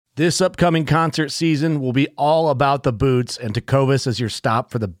This upcoming concert season will be all about the boots, and Tecovas is your stop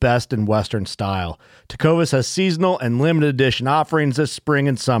for the best in Western style. Tecovas has seasonal and limited edition offerings this spring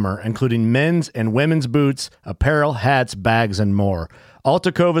and summer, including men's and women's boots, apparel, hats, bags, and more. All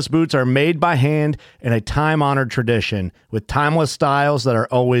Tecovas boots are made by hand in a time-honored tradition with timeless styles that are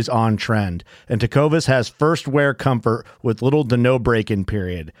always on trend. And Tecovas has first wear comfort with little to no break-in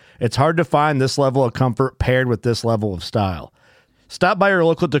period. It's hard to find this level of comfort paired with this level of style. Stop by your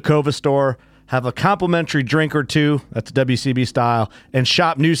local Tecovas store, have a complimentary drink or two, that's WCB style, and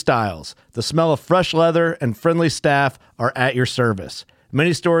shop new styles. The smell of fresh leather and friendly staff are at your service.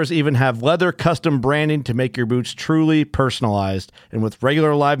 Many stores even have leather custom branding to make your boots truly personalized. And with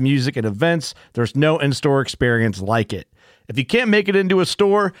regular live music and events, there's no in-store experience like it. If you can't make it into a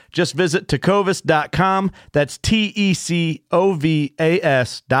store, just visit tecovas.com. That's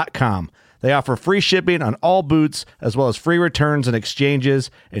TECOVAS.com. They offer free shipping on all boots, as well as free returns and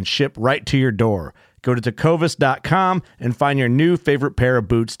exchanges, and ship right to your door. Go to tecovas.com and find your new favorite pair of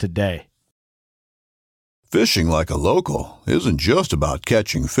boots today. Fishing like a local isn't just about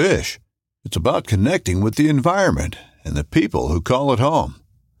catching fish. It's about connecting with the environment and the people who call it home.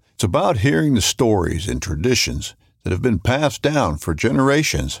 It's about hearing the stories and traditions that have been passed down for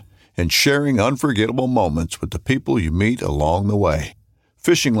generations and sharing unforgettable moments with the people you meet along the way.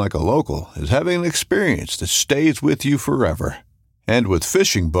 Fishing like a local is having an experience that stays with you forever. And with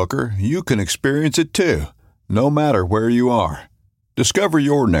Fishing Booker, you can experience it too, no matter where you are. Discover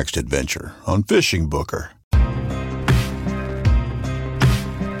your next adventure on Fishing Booker.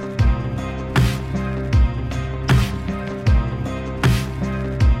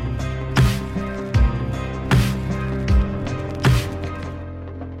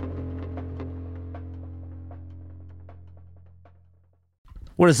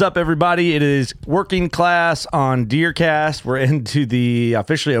 What is up, everybody? It is Working Class on DeerCast. We're into the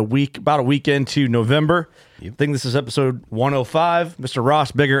officially about a week into November. I think this is episode 105. Mr.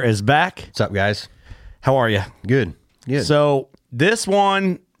 Ross Bigger is back. What's up, guys? How are you? Good. So this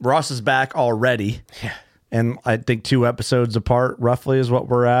one, Ross is back already. Yeah. And I think 2 episodes apart, roughly, is what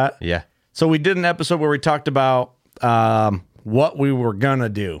we're at. Yeah. So we did an episode where we talked about what we were going to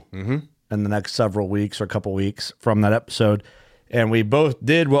do in the next several weeks or a couple weeks from that episode. And we both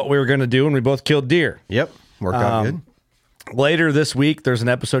did what we were going to do, and we both killed deer. Yep. Worked out good. Later this week, there's an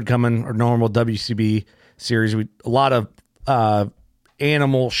episode coming, our normal WCB series. A lot of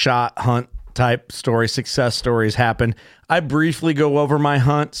animal shot hunt type stories, success stories happen. I briefly go over my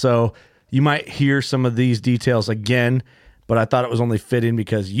hunt, so you might hear some of these details again, but I thought it was only fitting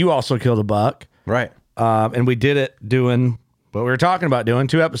because you also killed a buck. Right. And we did it doing what we were talking about doing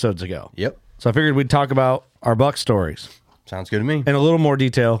 2 episodes ago. Yep. So I figured we'd talk about our buck stories. Sounds good to me. In a little more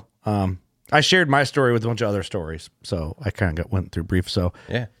detail. I shared my story with a bunch of other stories, so I kind of went through brief. So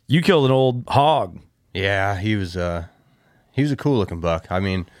yeah, you killed an old hog. Yeah, he was a cool looking buck. I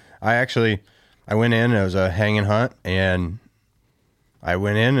mean, I went in. It was a hanging hunt, and I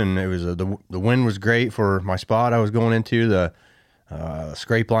went in, and it was the wind was great for my spot I was going into. The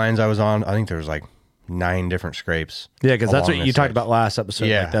scrape lines I was on, I think there was like 9 different scrapes. Yeah, because that's what you talked about last episode.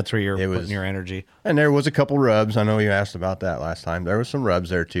 Yeah, like that's where you're putting your energy. And there was a couple rubs. I know you asked about that last time. There was some rubs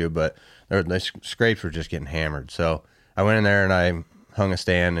there too, but the scrapes were just getting hammered. So I went in there and I hung a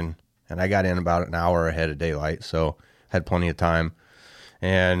stand, and I got in about an hour ahead of daylight, so had plenty of time.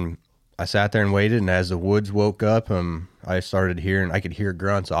 And I sat there and waited, and as the woods woke up, I could hear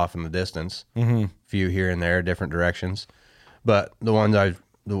grunts off in the distance, a few here and there, different directions. But the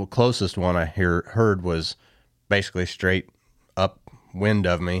closest one I heard was basically straight upwind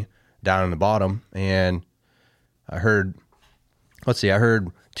of me down in the bottom. And I heard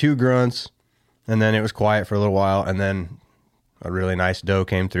 2 grunts, and then it was quiet for a little while. And then a really nice doe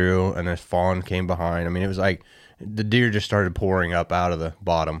came through, and a fawn came behind. I mean, it was like the deer just started pouring up out of the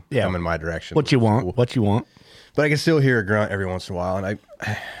bottom, coming my direction. What you want. But I can still hear a grunt every once in a while. And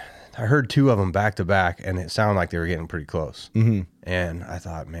I heard 2 of them back to back, and it sounded like they were getting pretty close. Mm-hmm. And I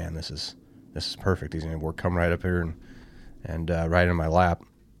thought, man, this is perfect. He's going to come right up here and right in my lap.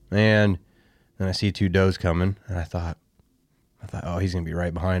 And then I see 2 does coming, and I thought, oh, he's going to be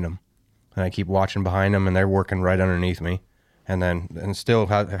right behind him. And I keep watching behind them, and they're working right underneath me. And still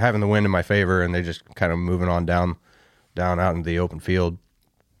having the wind in my favor, and they're just kind of moving on down out into the open field.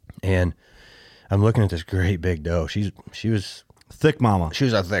 And I'm looking at this great big doe. She was thick mama. She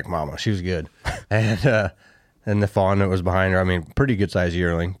was a thick mama. She was good. And the fawn that was behind her, I mean, pretty good sized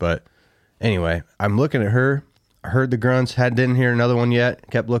yearling. But anyway, I'm looking at her. I heard the grunts. Didn't hear another one yet.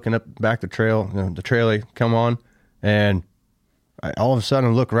 Kept looking up back the trail. The trail come on, and I all of a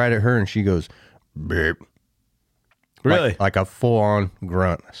sudden look right at her, and she goes, "Beep." Really? Like a full-on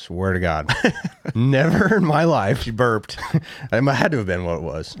grunt. I swear to God. Never in my life. She burped. It had to have been what it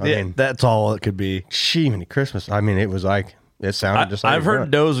was. I mean, that's all it could be. Many Christmas. I mean, it was like, it sounded just like I've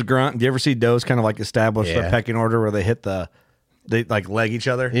heard does grunt. Do you ever see does kind of like establish their Yeah. pecking order where they hit they like leg each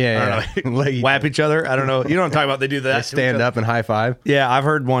other? Yeah, I don't know. Whap each other? I don't know. You know what I'm talking about? They do that. They stand up and high five. Yeah, I've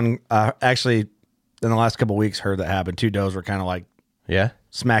heard one, actually, in the last couple of weeks, heard that happen. Two does were kind of like Yeah.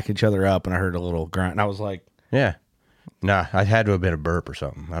 smack each other up, and I heard a little grunt, and I was like, Yeah. Nah, I had to have been a burp or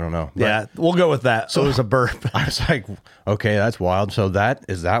something. I don't know. But yeah, we'll go with that. So it was a burp. I was like, okay, that's wild. So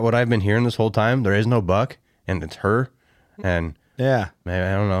is that what I've been hearing this whole time? There is no buck, and it's her. And Yeah. maybe,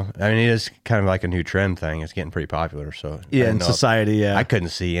 I don't know. I mean, it is kind of like a new trend thing. It's getting pretty popular. So I Yeah, didn't in know. society, yeah. I couldn't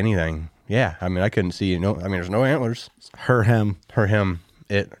see anything. Yeah. I mean, I couldn't see, there's no antlers. Her, him, Her, him,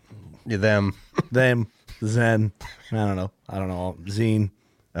 it, them. them, Zen. I don't know. Zine.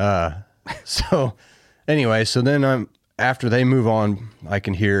 So anyway, so then after they move on, I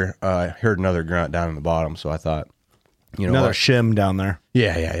can heard another grunt down in the bottom. So I thought, Another what? shim down there.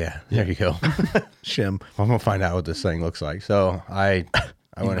 Yeah. There you go. Shim. I'm gonna find out what this thing looks like. So I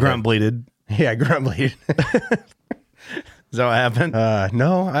went Grunt bleeded. Yeah, grunt bleed. Is that what happened?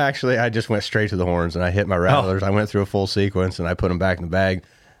 No, I just went straight to the horns and I hit my rattlers. I went through a full sequence and I put them back in the bag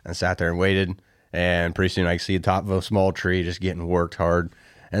and sat there and waited. And pretty soon I could see the top of a small tree just getting worked hard.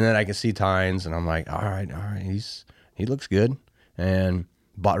 And then I could see tines and I'm like, all right, he looks good. And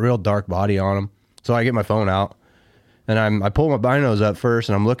real dark body on him. So I get my phone out and I pull my binos up first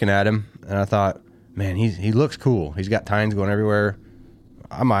and I'm looking at him and I thought, man, he looks cool. He's got tines going everywhere.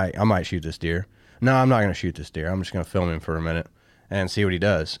 I might shoot this deer. No, I'm not going to shoot this deer. I'm just going to film him for a minute and see what he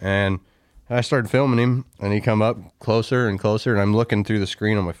does. And I started filming him, and he come up closer and closer, and I'm looking through the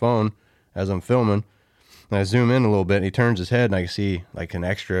screen on my phone as I'm filming. And I zoom in a little bit, and he turns his head, and I can see like an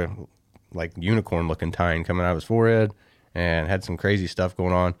extra, like unicorn-looking tine coming out of his forehead, and had some crazy stuff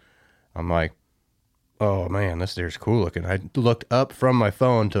going on. I'm like, oh man, this deer's cool looking. I looked up from my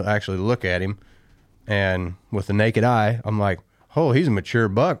phone to actually look at him, and with the naked eye, I'm like, oh, he's a mature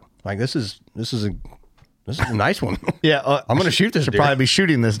buck. Like this is a nice one. Yeah, I'm gonna shoot this should deer. probably be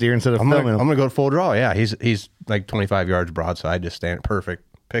shooting this deer instead of filming him. I'm gonna go full draw. Yeah, he's like 25 yards broadside, just stand perfect,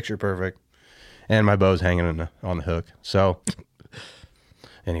 picture perfect, and my bow's hanging on the hook. So,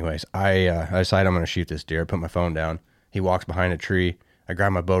 anyways, I decide I'm gonna shoot this deer. I put my phone down. He walks behind a tree. I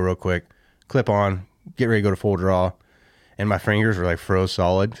grab my bow real quick, clip on, get ready to go to full draw, and my fingers were like froze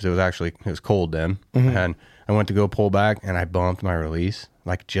solid because it was cold then, and I went to go pull back and I bumped my release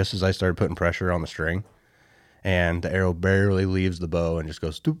like just as I started putting pressure on the string. And the arrow barely leaves the bow and just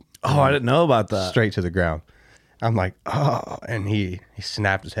goes stoop. Oh, I didn't know about that. Straight to the ground. I'm like, oh, and he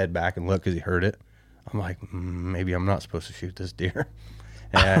snapped his head back and looked because he heard it. I'm like, maybe I'm not supposed to shoot this deer.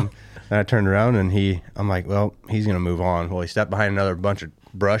 And then I turned around and I'm like, well, he's going to move on. Well, he stepped behind another bunch of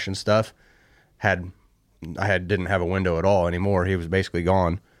brush and stuff. Didn't have a window at all anymore. He was basically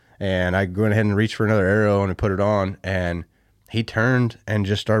gone. And I went ahead and reached for another arrow and I put it on. And he turned and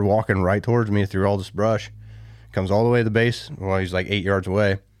just started walking right towards me through all this brush. Comes all the way to the base. Well, he's like 8 yards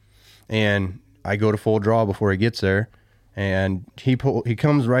away. And I go to full draw before he gets there. And he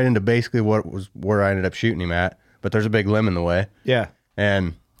comes right into basically where I ended up shooting him at. But there's a big limb in the way. Yeah.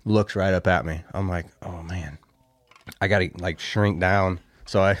 And looks right up at me. I'm like, oh man, I got to like shrink down.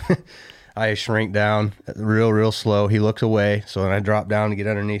 So I shrink down real slow. He looks away. So then I drop down to get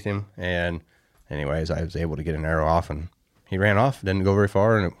underneath him. And anyways, I was able to get an arrow off and he ran off, didn't go very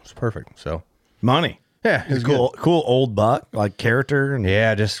far, and it was perfect. So Money. yeah, it was Cool old buck, like character. And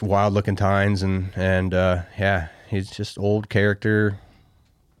Yeah, just wild looking tines and yeah, he's just old character,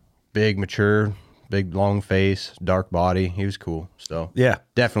 big, mature, big, long face, dark body. He was cool. So yeah.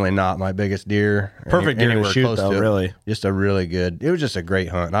 definitely not my biggest deer. Perfect deer to anywhere shoot close though, to it. really. Just a really good, it was just a great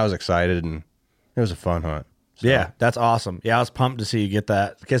hunt. I was excited and it was a fun hunt. So, Yeah, that's awesome. Yeah, I was pumped to see you get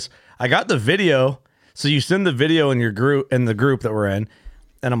that because I got the video. So you send the video in the group that we're in,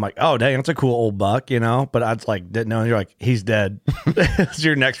 and I'm like, oh dang, that's a cool old buck, But I just like didn't know. And you're like, he's dead. It's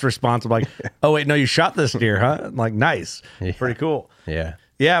your next response. I'm like, oh wait, no, you shot this deer, huh? I'm like, nice, pretty cool. Yeah.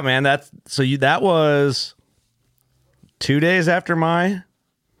 Yeah, man. That was 2 days after my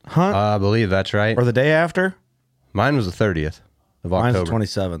hunt, I believe that's right. or the day after. Mine was the 30th of Mine's October. the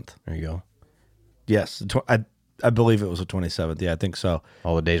 27th. There you go. Yes, I believe it was the 27th. Yeah, I think so.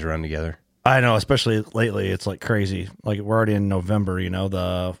 All the days run together. I know, especially lately, it's like crazy. Like we're already in November,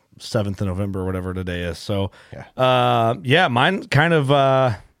 the 7th of November, whatever today is. So, yeah, mine kind of,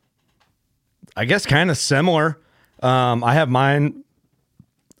 I guess, kind of similar. I have mine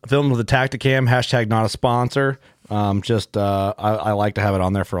filmed with a Tacticam, hashtag not a sponsor. I like to have it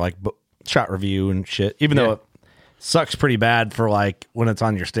on there for like shot review and shit, even though Sucks pretty bad for like when it's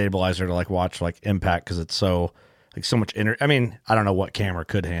on your stabilizer to like watch like impact because it's so like so much I mean, I don't know what camera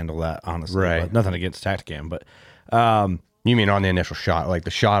could handle that, honestly. Right. But nothing against Tacticam, but You mean on the initial shot, like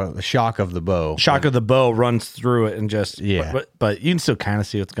the shock of the bow? shock of the bow runs through it and just Yeah. But you can still kind of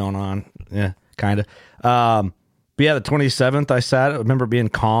see what's going on. Yeah, kind of. But yeah, the 27th I remember being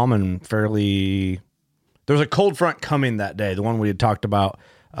calm and fairly. There was a cold front coming that day, the one we had talked about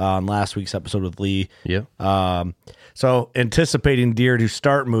on last week's episode with Lee. Yep. So anticipating deer to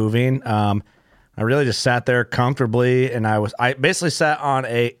start moving, I really just sat there comfortably, and I basically sat on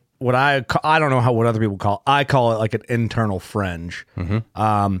what I don't know what other people call. I call it like an internal fringe.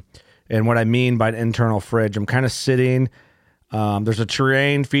 Mm-hmm. And what I mean by an internal fringe, I'm kind of sitting. There's a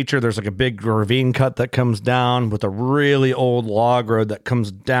terrain feature. There's like a big ravine cut that comes down with a really old log road that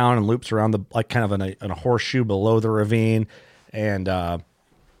comes down and loops around like kind of in a horseshoe below the ravine, and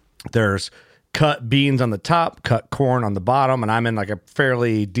there's cut beans on the top, cut corn on the bottom, and I'm in like a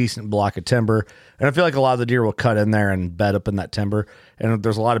fairly decent block of timber. And I feel like a lot of the deer will cut in there and bed up in that timber. And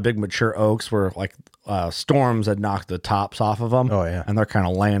there's a lot of big mature oaks where like storms had knocked the tops off of them. Oh, yeah. And they're kind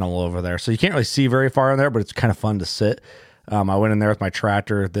of laying all over there. So you can't really see very far in there, but it's kind of fun to sit. I went in there with my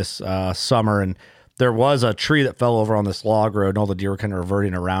tractor this summer, and there was a tree that fell over on this log road, and all the deer were kind of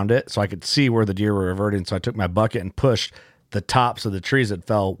reverting around it. So I could see where the deer were reverting. So I took my bucket and pushed the tops of the trees that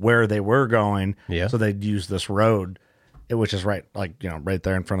fell where they were going. Yeah. So they'd use this road, which is right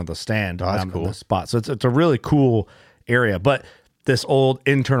there in front of the stand. Oh, that's cool. The spot. So it's a really cool area. But this old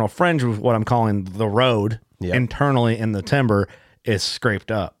internal fringe, what I'm calling the road, internally in the timber, is scraped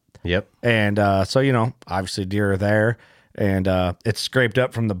up. Yep. And so, obviously deer are there, and it's scraped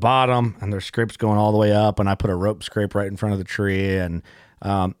up from the bottom, and there's scrapes going all the way up, and I put a rope scrape right in front of the tree, and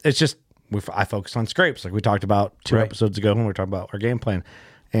it's just, I focused on scrapes like we talked about two episodes ago when we were talking about our game plan.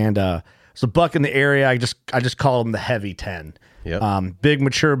 And so buck in the area, I just call him the heavy 10. Yep. Big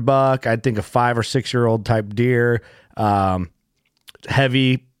mature buck. I think a 5 or 6 year old type deer.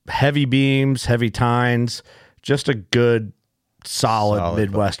 Heavy beams, heavy tines, just a good solid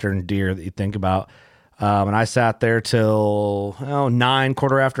Midwestern deer that you think about. And I sat there till 9,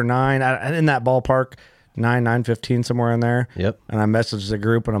 quarter after 9, in that ballpark, 9:15, somewhere in there. Yep. And I messaged the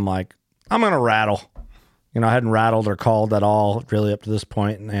group, and I'm like, I'm going to rattle. I hadn't rattled or called at all really up to this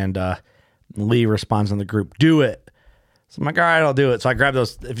point. And Lee responds in the group, do it. So I'm like, all right, I'll do it. So I grabbed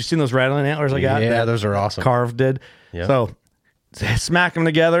those. Have you seen those rattling antlers I got? Yeah, those are awesome. Carved did. Yep. So smack them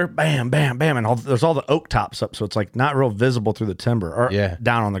together, bam, bam, bam. And there's all the oak tops up. So it's like not real visible through the timber or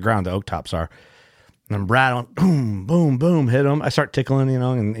down on the ground. The oak tops are. And I'm rattling, boom, boom, boom, hit them. I start tickling,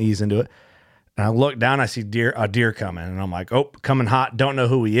 and ease into it. And I look down, I see a deer coming, and I'm like, oh, coming hot. Don't know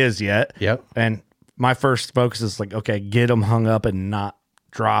who he is yet. Yep. And my first focus is like, okay, get him hung up and not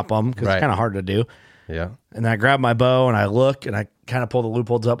drop him because it's kind of hard to do. Yeah. And then I grab my bow and I look and I kind of pull the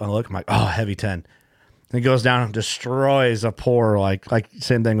loopholes up and I look. I'm like, oh, heavy 10. And he goes down and destroys a poor, like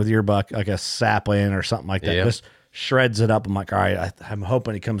same thing with your buck, like a sapling or something like that. Yep. Just shreds it up. I'm like, all right, I'm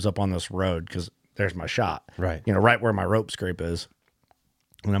hoping he comes up on this road because there's my shot. Right. Right where my rope scrape is.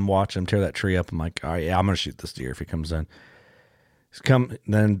 And I'm watching him tear that tree up. I'm like, all right, yeah, I'm going to shoot this deer if he comes in.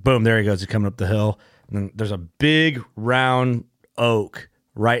 Then boom, there he goes. He's coming up the hill. And then there's a big round oak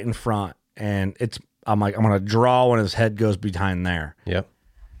right in front. And I'm like, I'm going to draw when his head goes behind there. Yep.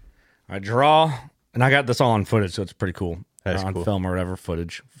 I draw, and I got this all on footage, so it's pretty cool. That's on cool. Film or whatever,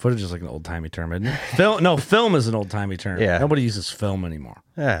 footage. Footage is like an old-timey term, isn't it? Film is an old-timey term. Yeah. Nobody uses film anymore.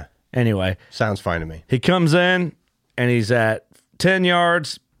 Yeah. Anyway. Sounds fine to me. He comes in, and he's at 10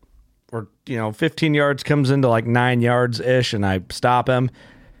 yards or 15 yards, comes into like 9 yards-ish, and I stop him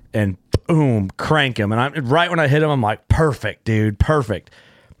and boom, crank him. And right when I hit him, I'm like, perfect, dude, perfect.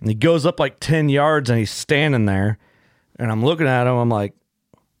 And he goes up like 10 yards, and he's standing there, and I'm looking at him. I'm like,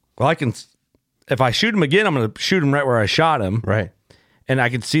 well, if I shoot him again, I'm going to shoot him right where I shot him. Right. And I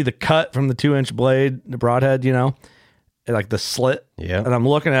can see the cut from the 2-inch blade, the broadhead, like the slit. Yeah. And I'm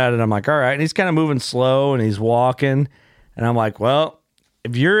looking at it, I'm like, all right. And he's kind of moving slow, and he's walking. And I'm like, well,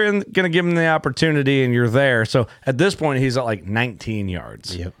 if you're going to give him the opportunity and you're there. So at this point, he's at like 19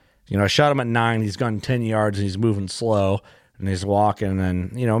 yards. Yep. I shot him at 9. He's gone 10 yards, and he's moving slow, and he's walking,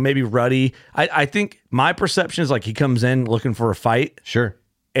 and, maybe ruddy. I think my perception is like he comes in looking for a fight. Sure.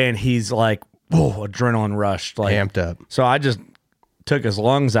 And he's like, whoa, adrenaline rushed. Like, amped up. So I just took his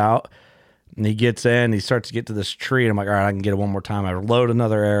lungs out, and he gets in. He starts to get to this tree, and I'm like, all right, I can get it one more time. I load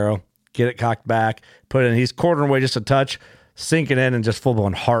another arrow, get it cocked back, put it in. He's quartering away just a touch, sinking in and just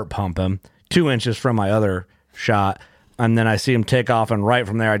full-blown heart pump him 2 inches from my other shot. And then I see him take off, and right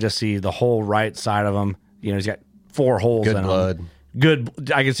from there, I just see the whole right side of him. He's got 4 holes in him. Good blood.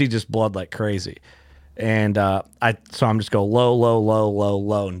 Good. I can see just blood like crazy. And so I'm just go low, low, low, low,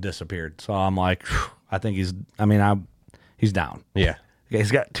 low, and disappeared. So I'm like, I think he's down. Yeah.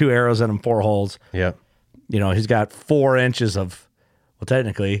 He's got 2 arrows in him, 4 holes. Yep. He's got 4 inches of, well,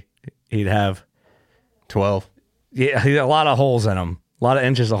 technically he'd have 12. Yeah, he got a lot of holes in him. A lot of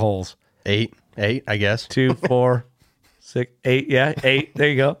inches of holes. 8, I guess. 2, 4, 6, 8. Yeah, 8. There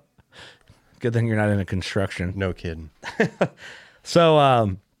you go. Good thing you're not into construction. No kidding. So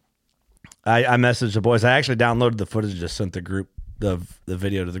I messaged the boys. I actually downloaded the footage, just sent the group the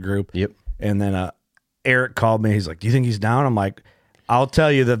video to the group. Yep. And then Eric called me. He's like, "Do you think he's down?" I'm like, "I'll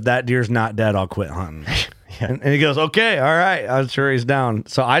tell you that deer's not dead. I'll quit hunting." Yeah. And he goes, "Okay, all right. I'm sure he's down."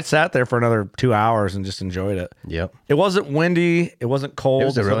 So I sat there for another 2 hours and just enjoyed it. Yep. It wasn't windy. It wasn't cold. It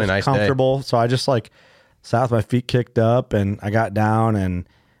was a really nice day. Comfortable. So I just sat with my feet kicked up and I got down and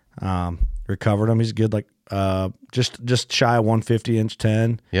recovered him. He's good, just shy of 150 inch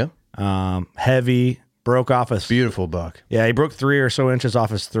 10. Yep. Heavy. Broke off his beautiful buck. Yeah, he broke 3 or so inches off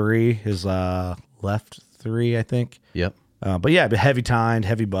his 3, his left 3, I think. Yep. But yeah, heavy tined,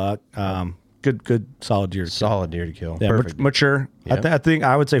 heavy buck. Good, solid deer. Solid deer to kill. Yeah, Perfect. Mature. Yep. I think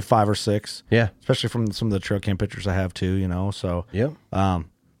I would say 5 or 6. Yeah. Especially from some of the trail cam pictures I have too. So yep.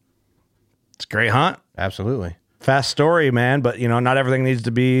 It's a great hunt. Absolutely. Fast story, man. But not everything needs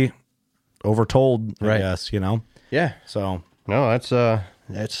to be overtold. I Right. guess Yeah. So no, it's a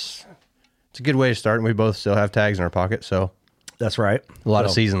good way to start. And we both still have tags in our pocket, so that's right. a lot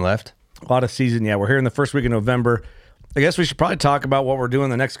of season left. A lot of season. Yeah, we're here in the first week of November. I guess we should probably talk about what we're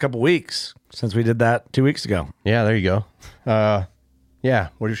doing the next couple weeks since we did that 2 weeks ago. Yeah, there you go. Yeah.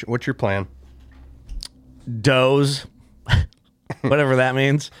 What's your plan? Does, whatever that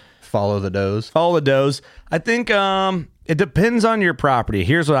means. Follow the does. Follow the does. I think it depends on your property.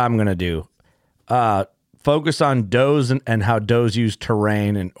 Here's what I'm going to do. Focus on does and how does use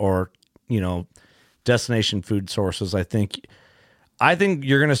terrain or destination food sources. I think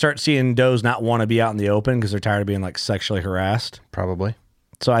you're going to start seeing does not want to be out in the open because they're tired of being sexually harassed. Probably.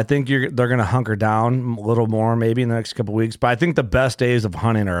 So I think they're going to hunker down a little more maybe in the next couple of weeks. But I think the best days of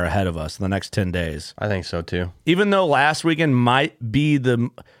hunting are ahead of us in the next 10 days. I think so too. Even though last weekend might be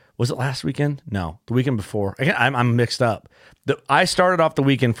was it last weekend? No, the weekend before. I'm mixed up. I started off the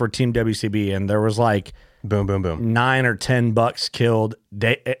weekend for Team WCB and there was boom, boom, boom, 9 or 10 bucks killed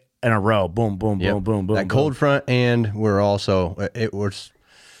in a row. Boom, boom, yep. boom, boom, boom. That cold front, and we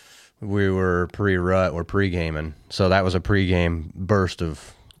were pre-rut, we're pre-gaming, so that was a pre-game burst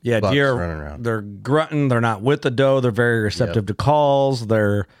of bucks deer running around. They're grunting. They're not with the doe. They're very receptive to calls.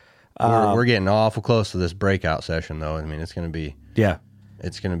 We're getting awful close to this breakout session, though. I mean, it's going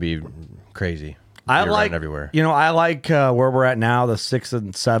to be crazy. I like everywhere. I like where we're at now. The 6th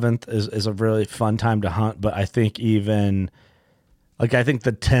and 7th is a really fun time to hunt, but I think even the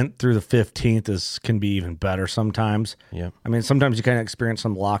 10th through the 15th can be even better sometimes. Yeah. I mean, sometimes you kind of experience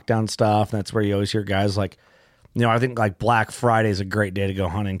some lockdown stuff, and that's where you always hear guys I think Black Friday is a great day to go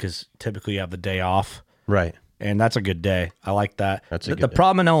hunting because typically you have the day off. Right. And that's a good day. I like that. The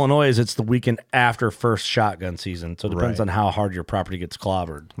problem in Illinois is it's the weekend after first shotgun season, so it depends Right. on how hard your property gets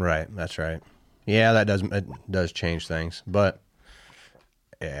clobbered. Right. That's right. Yeah, it does change things, but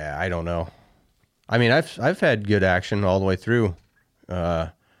yeah, I don't know. I mean, I've had good action all the way through. I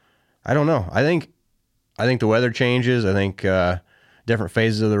don't know. I think the weather changes. I think different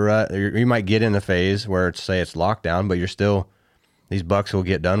phases of the rut. You might get in the phase where it's lockdown, but you're still. These bucks will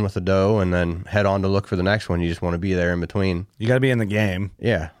get done with the doe and then head on to look for the next one. You just want to be there in between. You got to be in the game.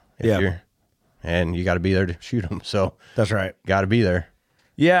 Yeah. And you got to be there to shoot them. So that's right. Got to be there.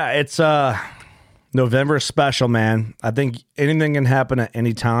 Yeah, it's November is special, man. I think anything can happen at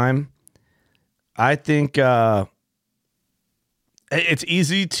any time. I think it's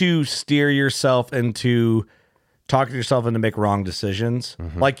easy to steer yourself into talking yourself into make wrong decisions.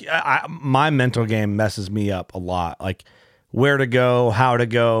 Mm-hmm. My mental game messes me up a lot. Where to go, how to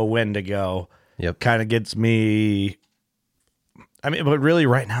go, when to go. Yep. Kind of gets me. I mean, but really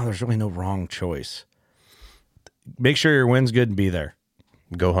right now, there's really no wrong choice. Make sure your wind's good and be there.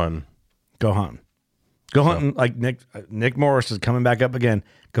 Go hunting. Go hunting. Go hunting. Like Nick Morris is coming back up again.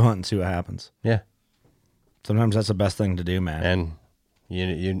 Go hunt and see what happens. Yeah. Sometimes that's the best thing to do, man.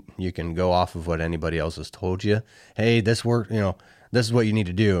 And you can go off of what anybody else has told you. Hey, this work, this is what you need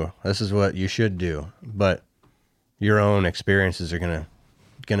to do. This is what you should do. But your own experiences are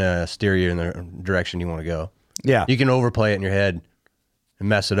gonna steer you in the direction you want to go. Yeah. You can overplay it in your head and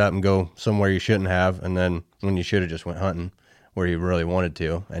mess it up and go somewhere you shouldn't have, and then when you should have just went hunting where you really wanted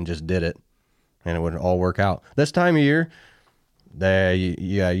to and just did it, and it would all work out. This time of year,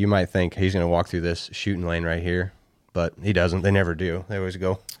 you might think he's gonna walk through this shooting lane right here, but he doesn't. They never do. They always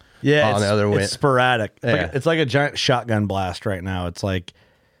go Yeah, on the other wind. It's sporadic. Yeah. It's like a giant shotgun blast right now. It's like,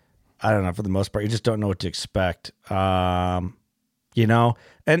 I don't know, for the most part, you just don't know what to expect. You know,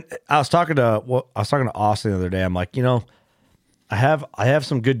 and I was talking to Austin the other day. I'm like, you know, I have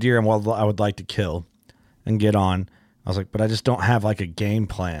some good deer and what I would like to kill and get on. I was like, but I just don't have like a game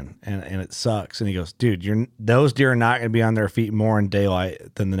plan, and it sucks. And he goes, dude, those deer are not going to be on their feet more in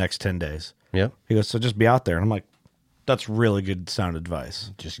daylight than the next 10 days. Yep. He goes, so just be out there. And I'm like, that's really good sound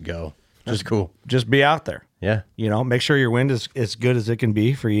advice. Just go. Just cool. Just be out there. Yeah. You know, make sure your wind is as good as it can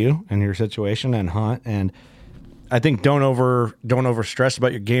be for you and your situation, and hunt. And I think don't over stress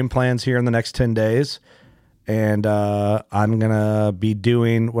about your game plans here in the next 10 days. And I'm going to be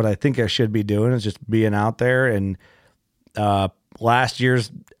doing what I think I should be doing, is just being out there. And last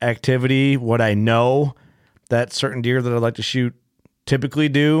year's activity, what I know that certain deer that I'd like to shoot typically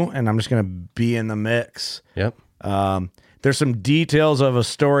do, and I'm just going to be in the mix. Yep. There's some details of a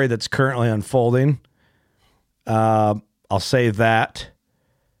story that's currently unfolding. I'll say that.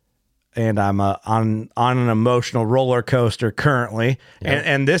 And I'm on an emotional roller coaster currently. Yep.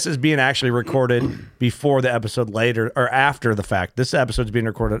 And this is being actually recorded before the episode later, or after the fact. This episode's being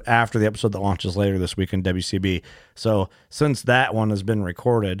recorded after the episode that launches later this week in WCB. So since that one has been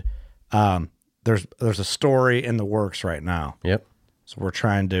recorded, there's a story in the works right now. Yep. So we're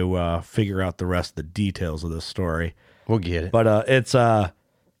trying to figure out the rest of the details of this story. We'll get it. But it's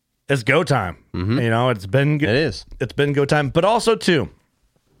go time. Mm-hmm. You know, it's been go time. But also too,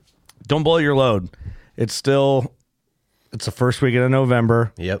 don't blow your load. It's the first weekend of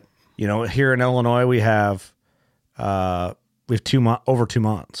November. Yep. You know, here in Illinois we have over 2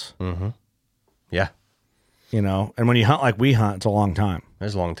 months. Mm-hmm. Yeah. You know, and when you hunt like we hunt, it's a long time.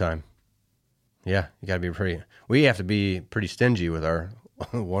 It's a long time. Yeah, you got to be we have to be pretty stingy with our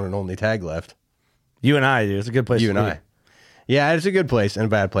one and only tag left. You and I, dude. It's a good place. Yeah, it's a good place and a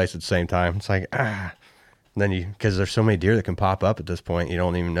bad place at the same time. It's like, then because there's so many deer that can pop up at this point, you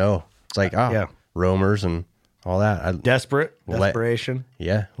don't even know. It's like, roamers and all that. Desperation.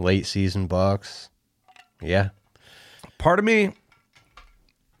 Yeah, late season bucks. Yeah. Part of me,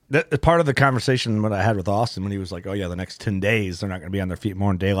 part of the conversation that I had with Austin when he was like, oh yeah, the next 10 days, they're not going to be on their feet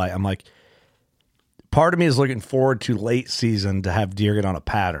more in daylight. I'm like, part of me is looking forward to late season to have deer get on a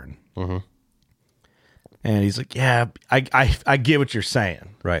pattern. Mm-hmm. And he's like, yeah, I get what you're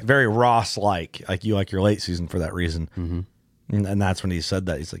saying. Right. Very Ross-like. Like you like your late season for that reason. Mm-hmm. And that's when he said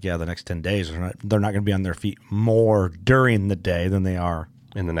that. He's like, yeah, the next 10 days, they're not going to be on their feet more during the day than they are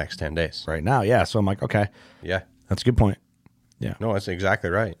in the next 10 days. Right now, yeah. So I'm like, okay. Yeah. That's a good point. Yeah. No, that's exactly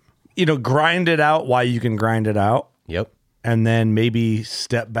right. You know, grind it out while you can grind it out. Yep. And then maybe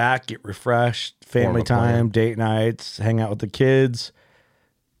step back, get refreshed, family time, date nights, hang out with the kids.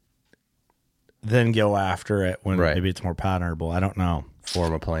 Then go after it when maybe it's more patternable. I don't know.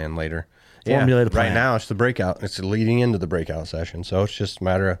 Form a plan later. Formulate a plan. Right now, it's the breakout. It's leading into the breakout session. So it's just a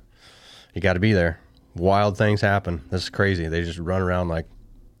matter of, you got to be there. Wild things happen. This is crazy. They just run around like.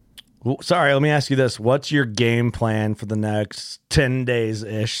 Well, sorry, let me ask you this. What's your game plan for the next 10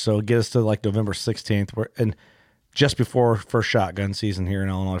 days-ish? So get us to like November 16th. And just before first shotgun season here in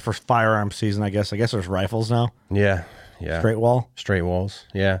Illinois. First firearm season, I guess. I guess there's rifles now. Yeah. Straight walls.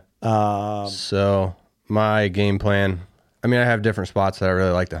 Yeah. So my game plan, I mean, I have different spots that I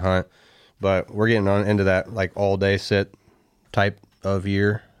really like to hunt, but we're getting into that like all day sit type of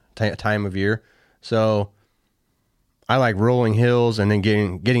time of year. So I like rolling hills and then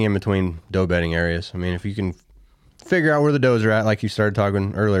getting in between doe bedding areas. I mean, if you can figure out where the does are at, like you started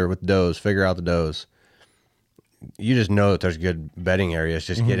talking earlier with does, figure out the does. You just know that there's good bedding areas.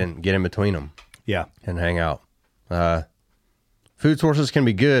 Just get in between them. Yeah. And hang out. Food sources can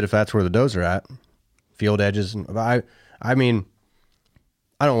be good if that's where the does are at. Field edges. I mean,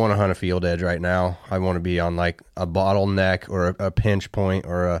 I don't want to hunt a field edge right now. I want to be on like a bottleneck or a pinch point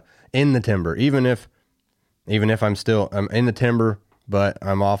or in the timber. Even if I'm in the timber, but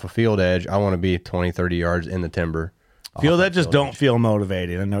I'm off a field edge, I want to be 20, 30 yards in the timber. Field edges don't feel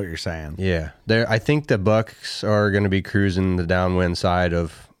motivating. I know what you're saying. Yeah. I think the bucks are going to be cruising the downwind side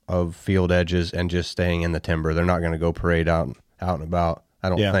of field edges and just staying in the timber. They're not going to go parade out and about, I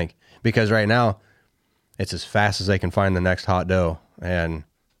don't think. Because right now, it's as fast as they can find the next hot doe, and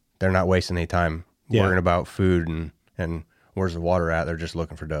they're not wasting any time worrying about food and where's the water at. They're just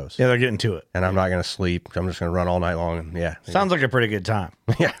looking for does. Yeah, they're getting to it. And I'm not going to sleep. I'm just going to run all night long. And Sounds like a pretty good time.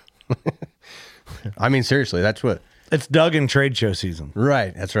 Yeah. I mean, seriously, that's what. It's Doug and trade show season.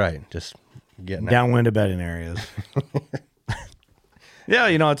 Right. That's right. Just getting downwind of bedding areas. Yeah,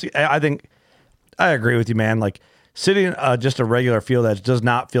 you know, I think I agree with you, man. Like sitting just a regular field edge does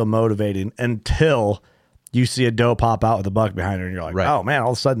not feel motivating until you see a doe pop out with a buck behind her, and you're like, oh man,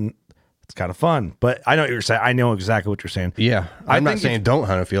 all of a sudden it's kind of fun. But I know what you're saying. I know exactly what you're saying. Yeah, I'm not saying don't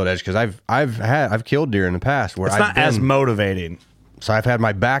hunt a field edge, because I've killed deer in the past where it's not as motivating. So I've had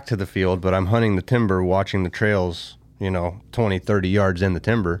my back to the field, but I'm hunting the timber, watching the trails, 20, 30 yards in the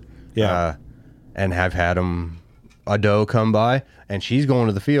timber. Yeah. And have had a doe come by, and she's going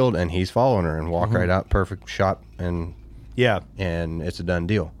to the field, and he's following her, and walk right out, perfect shot, and it's a done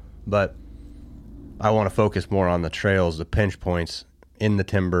deal. But I want to focus more on the trails, the pinch points in the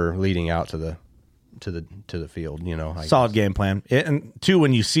timber leading out to the field. Solid game plan. And two,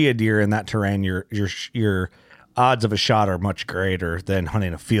 when you see a deer in that terrain, your odds of a shot are much greater than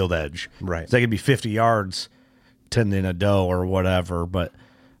hunting a field edge. Right. So they could be 50 yards tending a doe or whatever. But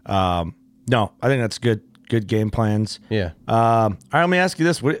no, I think that's good game plans. Yeah. All right, let me ask you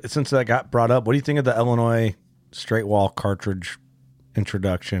this. Since that got brought up, what do you think of the Illinois straight wall cartridge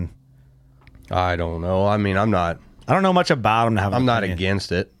introduction? I don't know. I mean, I don't know much about them to have. I'm not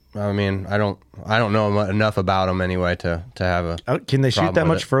against it. I mean, I don't know enough about them anyway to have a. Can they shoot that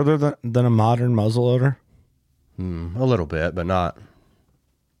much further than a modern muzzleloader? A little bit, but not.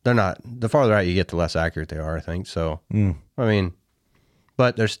 They're not. The farther out you get, the less accurate they are, I think. So, I mean,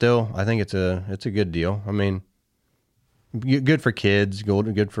 but they're still. I think it's a good deal. I mean, good for kids.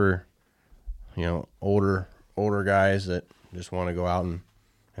 Good for older guys that just want to go out and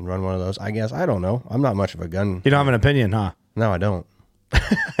run one of those. I guess I don't know. I'm not much of a gun. You don't have an opinion, huh? No, I don't. I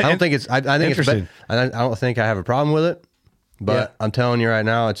don't think it's. I think interesting. I don't think I have a problem with it. But I'm telling you right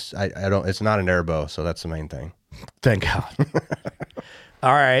now, it's not an air bow, so that's the main thing. Thank God.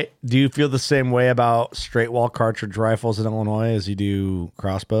 All right. Do you feel the same way about straight wall cartridge rifles in Illinois as you do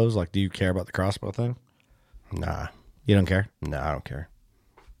crossbows? Like, do you care about the crossbow thing? Nah. You don't care? No, I don't care.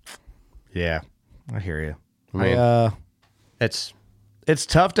 Yeah, I hear you. Well, it's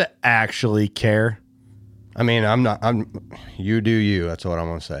tough to actually care. I mean, you do you. That's what I'm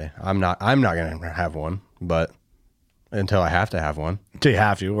going to say. I'm not going to have one, but until I have to have one. Until you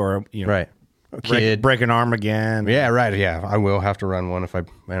have to, or, right. Break an arm again. Yeah, right. Yeah, I will have to run one if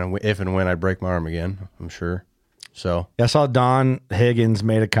and when I break my arm again, I'm sure. So I saw Don Higgins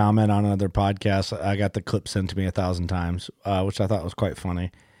made a comment on another podcast. I got the clip sent to me 1,000 times, which I thought was quite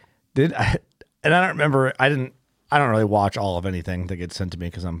funny. And I don't remember. I don't really watch all of anything that gets sent to me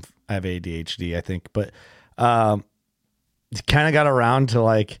because I have ADHD, I think. But it kind of got around to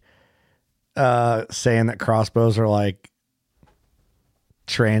like saying that crossbows are like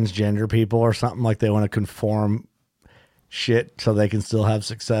transgender people or something, like they want to conform shit so they can still have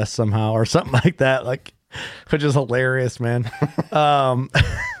success somehow or something like that, like, which is hilarious, man. You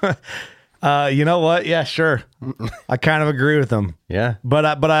know what? Yeah, sure. I kind of agree with them. Yeah. But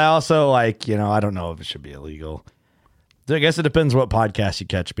I also like, I don't know if it should be illegal. I guess it depends what podcast you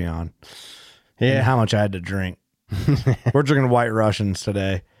catch me on. Yeah. And how much I had to drink. We're drinking White Russians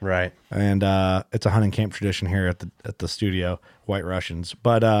today. Right. And it's a hunting camp tradition here at the studio, White Russians.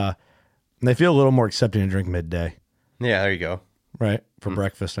 But they feel a little more accepting to drink midday. Yeah, there you go. Right. For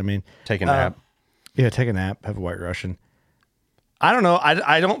breakfast, I mean. Take a nap. Yeah, take a nap, have a White Russian. I don't know.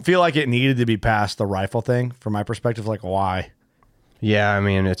 I don't feel like it needed to be past the rifle thing from my perspective. Like, why? Yeah, I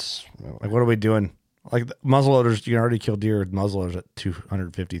mean, it's... Like, what are we doing? Like, muzzleloaders, you can already kill deer with muzzleloaders at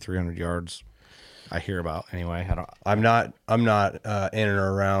 250, 300 yards. I hear about anyway. I'm not in and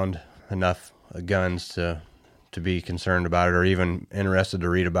around enough guns to be concerned about it or even interested to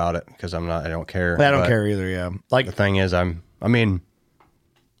read about it because I don't care. I don't care either. Yeah. Like the thing is, we're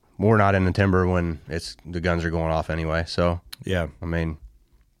not in the timber when the guns are going off anyway. So yeah, I mean,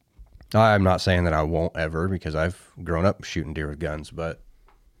 I'm not saying that I won't ever because I've grown up shooting deer with guns, but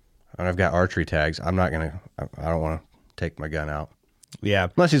I've got archery tags. I don't want to take my gun out. Yeah.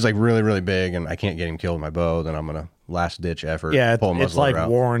 Unless he's like really, really big and I can't get him killed with my bow, then I'm going to last ditch effort. Yeah. Pull It's like out.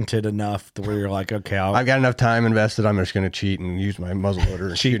 Warranted enough to where you're like, okay, I've got enough time invested. I'm just going to cheat and use my muzzleloader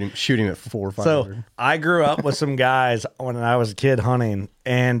and shoot him at 400 or 500. So I grew up with some guys when I was a kid hunting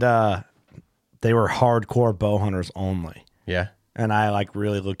and they were hardcore bow hunters only. Yeah. And I like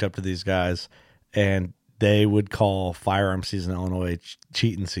really looked up to these guys and they would call firearm season in Illinois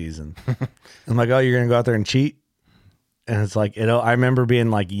cheating season. I'm like, oh, you're going to go out there and cheat? And it's like, I remember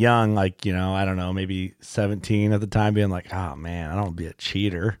being like young, like, I don't know, maybe 17 at the time, being like, oh man, I don't want to be a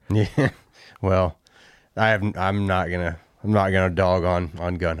cheater. Yeah. Well, I'm not gonna dog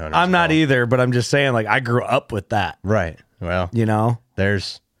on gun hunters. I'm not either, but I'm just saying, like, I grew up with that. Right. Well,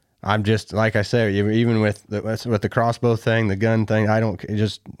 I'm just, like I said, even with the crossbow thing, the gun thing,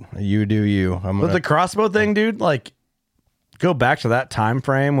 you do you. But the crossbow thing, dude, like, go back to that time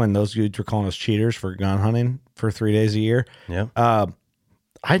frame when those dudes were calling us cheaters for gun hunting for 3 days a year. Yeah.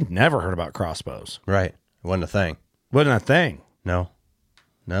 I'd never heard about crossbows. Right. It wasn't a thing. Wasn't a thing. No.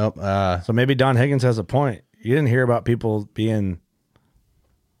 Nope. So maybe Don Higgins has a point. You didn't hear about people being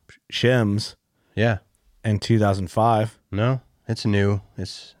shims Yeah. in 2005. No, it's new.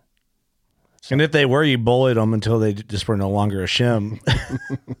 And if they were, you bullied them until they just were no longer a shim.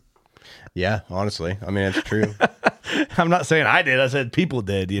 Yeah, honestly. I mean, it's true. I'm not saying I did. I said people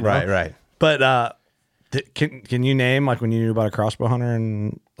did, you know? Right. But can you name, like, when you knew about a crossbow hunter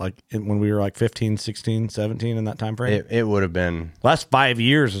and, like, when we were, like, 15, 16, 17 in that time frame? It would have been... Last 5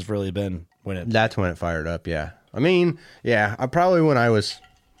 years has really been when it... That's when it fired up, yeah. I mean, yeah, when I was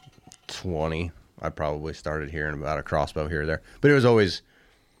 20, I probably started hearing about a crossbow here or there. But it was always,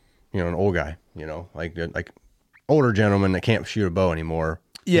 an old guy, like older gentleman that can't shoot a bow anymore.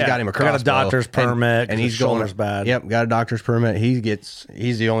 Yeah, he's got him a crossbow. Got a doctor's permit, and he's shoulder's bad. Yep, got a doctor's permit.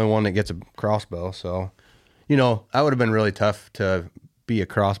 He's the only one that gets a crossbow. So, that would have been really tough to be a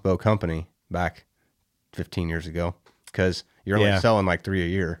crossbow company back 15 years ago because you're only selling like 3 a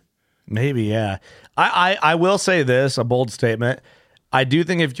year. Maybe, yeah. I will say this, a bold statement. I do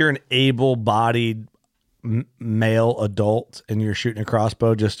think if you're an able-bodied male adult and you're shooting a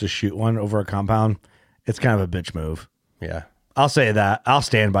crossbow just to shoot one over a compound, it's kind of a bitch move. Yeah. I'll say that. I'll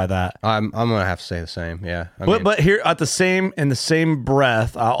stand by that. I'm gonna have to say the same. Yeah. But here in the same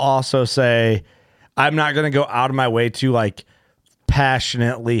breath, I'll also say I'm not gonna go out of my way to like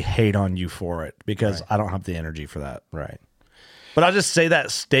passionately hate on you for it because I don't have the energy for that. Right. But I'll just say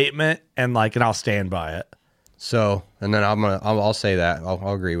that statement and I'll stand by it. So, and then I'll say that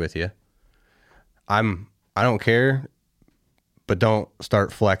I'll agree with you. I don't care, but don't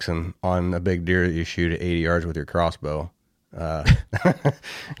start flexing on a big deer that you shoot at 80 yards with your crossbow.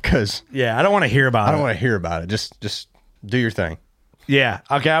 Because I don't want to hear about it. I don't want to hear about it. Just do your thing. Yeah.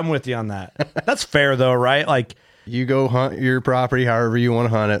 Okay. I'm with you on that. That's fair though, right? Like you go hunt your property however you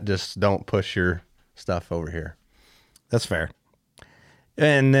want to hunt it. Just don't push your stuff over here. That's fair.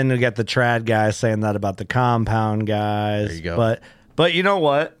 And then we got the trad guys saying that about the compound guys. There you go. But you know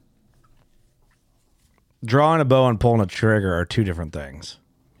what? Drawing a bow and pulling a trigger are two different things.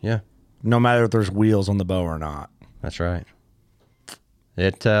 Yeah. No matter if there's wheels on the bow or not. That's right.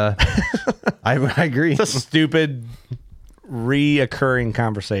 I agree. It's a stupid, reoccurring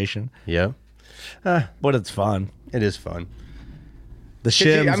conversation. Yeah. But it's fun. It is fun. The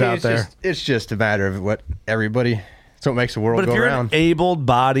shims out there. It's just a matter of what everybody... That's what makes the world go around. But if you're an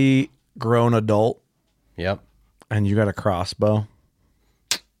able-bodied grown adult... Yep. And you got a crossbow...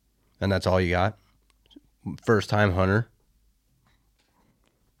 And that's all you got? First-time hunter?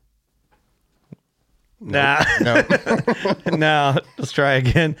 Nah. No. No. Let's try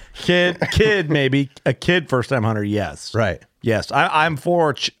again. Kid, maybe. A kid first-time hunter, yes. Right. Yes. I'm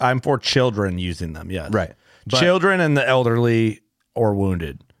for children using them, yes. Right. Children and the elderly or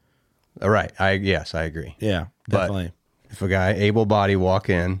wounded. Right. Yes, I agree. Yeah, definitely. But if a guy, able-bodied,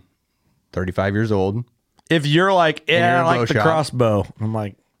 walk in, 35 years old... If you're like, I like the crossbow. I'm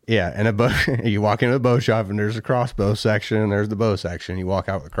like... Yeah, and you walk into a bow shop and there's a crossbow section and there's the bow section. You walk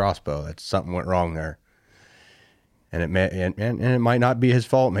out with a crossbow. That's something went wrong there. And it might not be his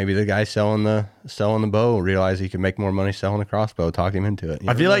fault. Maybe the guy selling the bow realized he could make more money selling a crossbow. Talk him into it.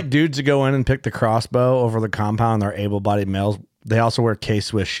 I feel like dudes that go in and pick the crossbow over the compound, they're able-bodied males. They also wear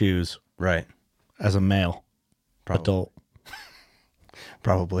K-Swiss shoes. Right. As a male. Adult.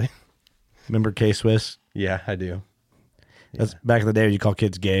 Probably. Remember K-Swiss? Yeah, I do. That's back in the day when you call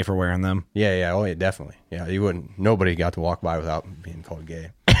kids gay for wearing them. Yeah. Oh, yeah, definitely. Yeah, nobody got to walk by without being called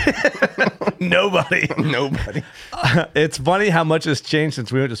gay. Nobody. It's funny how much has changed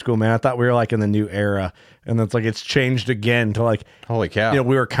since we went to school, man. I thought we were like in the new era, and it's like it's changed again to like, holy cow.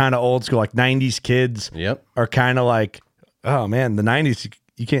 We were kind of old school, like 90s kids. Yep. Are kind of like, oh man, the 90s,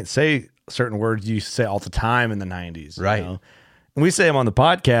 you can't say certain words you used to say all the time in the 90s. Right. And we say them on the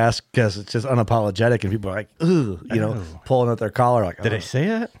podcast because it's just unapologetic, and people are like, "Ugh," pulling at their collar. Like, did I say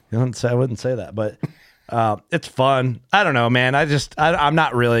that? I wouldn't say that, but it's fun. I don't know, man. I'm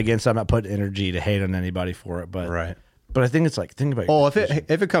not really against it. I'm not putting energy to hate on anybody for it, but right. But I think it's like, think about. Oh, if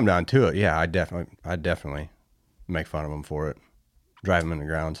it come down to it, yeah, I'd definitely make fun of them for it, drive them in the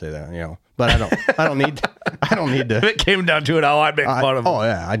ground, say that, But I don't need to. If it came down to it, I'd make fun of them. Oh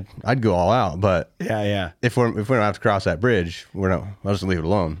yeah, I'd go all out. But yeah. If we don't have to cross that bridge, I'll just leave it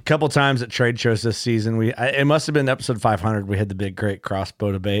alone. A couple times at trade shows this season, it must have been episode 500. We had the big great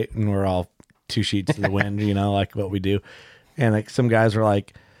crossbow debate, and we're all two sheets to the wind, like what we do. And like some guys were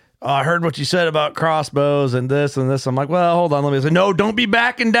like, "Oh, I heard what you said about crossbows and this and this." I'm like, "Well, hold on, let me say, no, don't be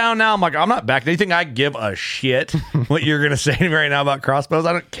backing down now." I'm like, "I'm not backing. Do you think I give a shit what you're gonna say to me right now about crossbows?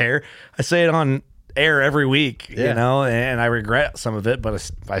 I don't care. I say it on air every week, and I regret some of it,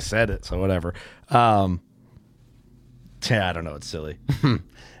 but I said it, so whatever." Yeah, I don't know. It's silly.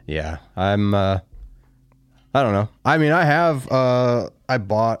 Yeah, I don't know. I mean, I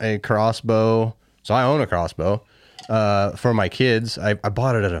bought a crossbow, so I own a crossbow for my kids. I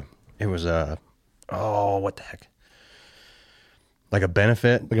bought it at what the heck? Like a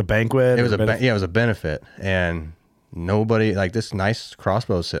benefit, Like a banquet? It was it was a benefit, and nobody, like, this nice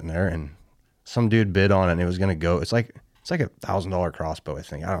crossbow sitting there, and some dude bid on it, and it was gonna go. It's like $1,000 crossbow, I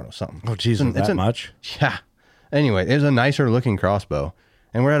think. I don't know, something. Oh, geez, that much? Yeah. Anyway, it was a nicer looking crossbow,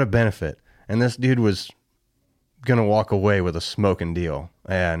 and we're at a benefit, and this dude was gonna walk away with a smoking deal,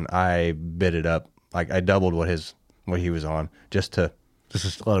 and I bid it up. Like, I doubled what he was on just to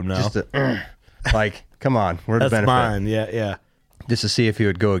let him know. Like, come on, we're at a benefit. That's mine. Yeah. Just to see if he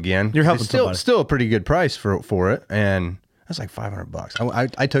would go again. You're helping it's somebody. Still a pretty good price for it, and that's like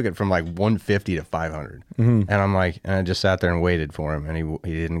 $500. I took it from like 150 to 500, and I'm like, and I just sat there and waited for him, and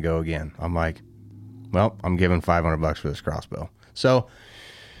he didn't go again. I'm like, well, I'm giving $500 for this crossbow. So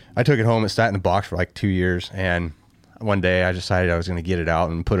I took it home. It sat in the box for like 2 years, and one day I decided I was going to get it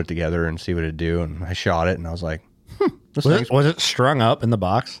out and put it together and see what it'd do, and I shot it, and I was like, was it strung up in the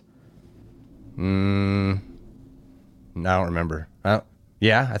box? I don't remember.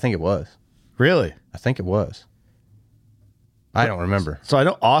 Yeah, I think it was. Really? I think it was. I don't remember. So I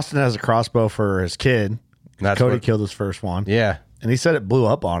know Austin has a crossbow for his kid. Cody killed his first one. Yeah. And he said it blew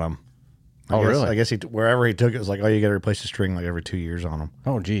up on him. Really? I guess wherever he took it, it was like, oh, you got to replace the string like every 2 years on him.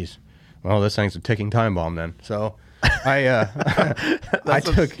 Oh, geez. Well, this thing's a ticking time bomb then. So I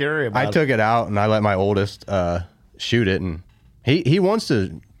took it out, and I let my oldest shoot it, and he wants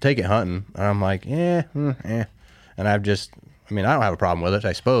to take it hunting, and I'm like, and I've just, I mean, I don't have a problem with it,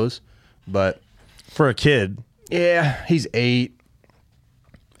 I suppose, but for a kid, yeah, he's 8,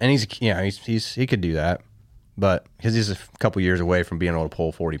 and he could do that, but because he's a couple years away from being able to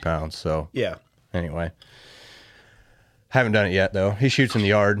pull 40 pounds, so yeah. Anyway, haven't done it yet though. He shoots in the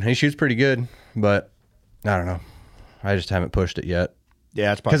yard. He shoots pretty good, but I don't know. I just haven't pushed it yet.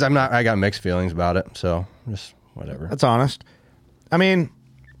 Yeah, it's because I got mixed feelings about it, so just whatever. That's honest. I mean,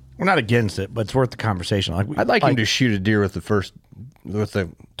 we're not against it, but it's worth the conversation. I'd like him to shoot a deer with the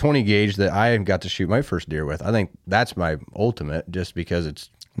 20 gauge that I got to shoot my first deer with. I think that's my ultimate, just because it's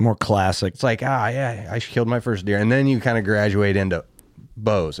more classic. It's like, yeah, I killed my first deer, and then you kind of graduate into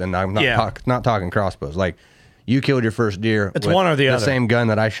bows, and I'm not talking crossbows. Like, you killed your first deer. It's one or the other. The same gun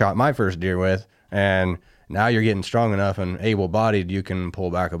that I shot my first deer with, and now you're getting strong enough and able-bodied, you can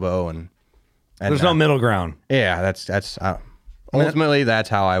pull back a bow, and there's no middle ground. Yeah, that's ultimately that's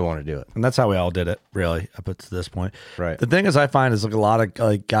how I want to do it, and that's how we all did it, really, up to this point. Right. The thing is, I find is like a lot of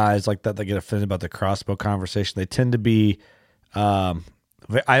like guys like that get offended about the crossbow conversation. They tend to be,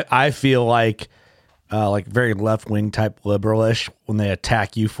 I feel like very left wing type liberalish when they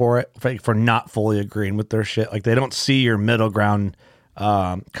attack you for it, for not fully agreeing with their shit. Like, they don't see your middle ground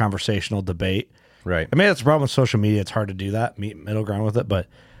conversational debate. Right. I mean, that's the problem with social media. It's hard to do that, meet middle ground with it. But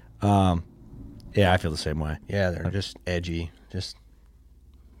yeah, I feel the same way. Yeah, they're just edgy, just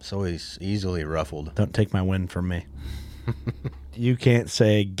so easily ruffled. Don't take my win from me. You can't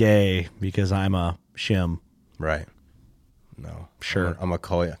say gay because I'm a shim. Right. No. Sure. I'm gonna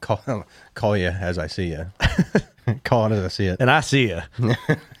call you as I see you. Call it as I see it. And I see you. All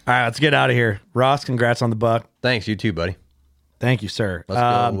right, let's get out of here. Ross, congrats on the buck. Thanks, you too, buddy. Thank you, sir. Let's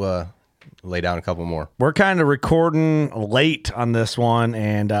go lay down a couple more. We're kind of recording late on this one,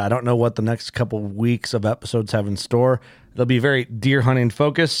 and I don't know what the next couple weeks of episodes have in store. It'll be very deer hunting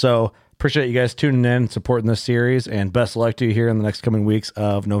focused, so appreciate you guys tuning in and supporting this series, and best of luck to you here in the next coming weeks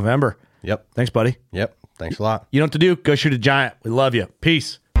of November. Yep. Thanks, buddy. Yep. Thanks a lot. You know what to do. Go shoot a giant. We love you.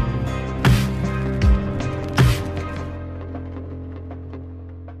 Peace.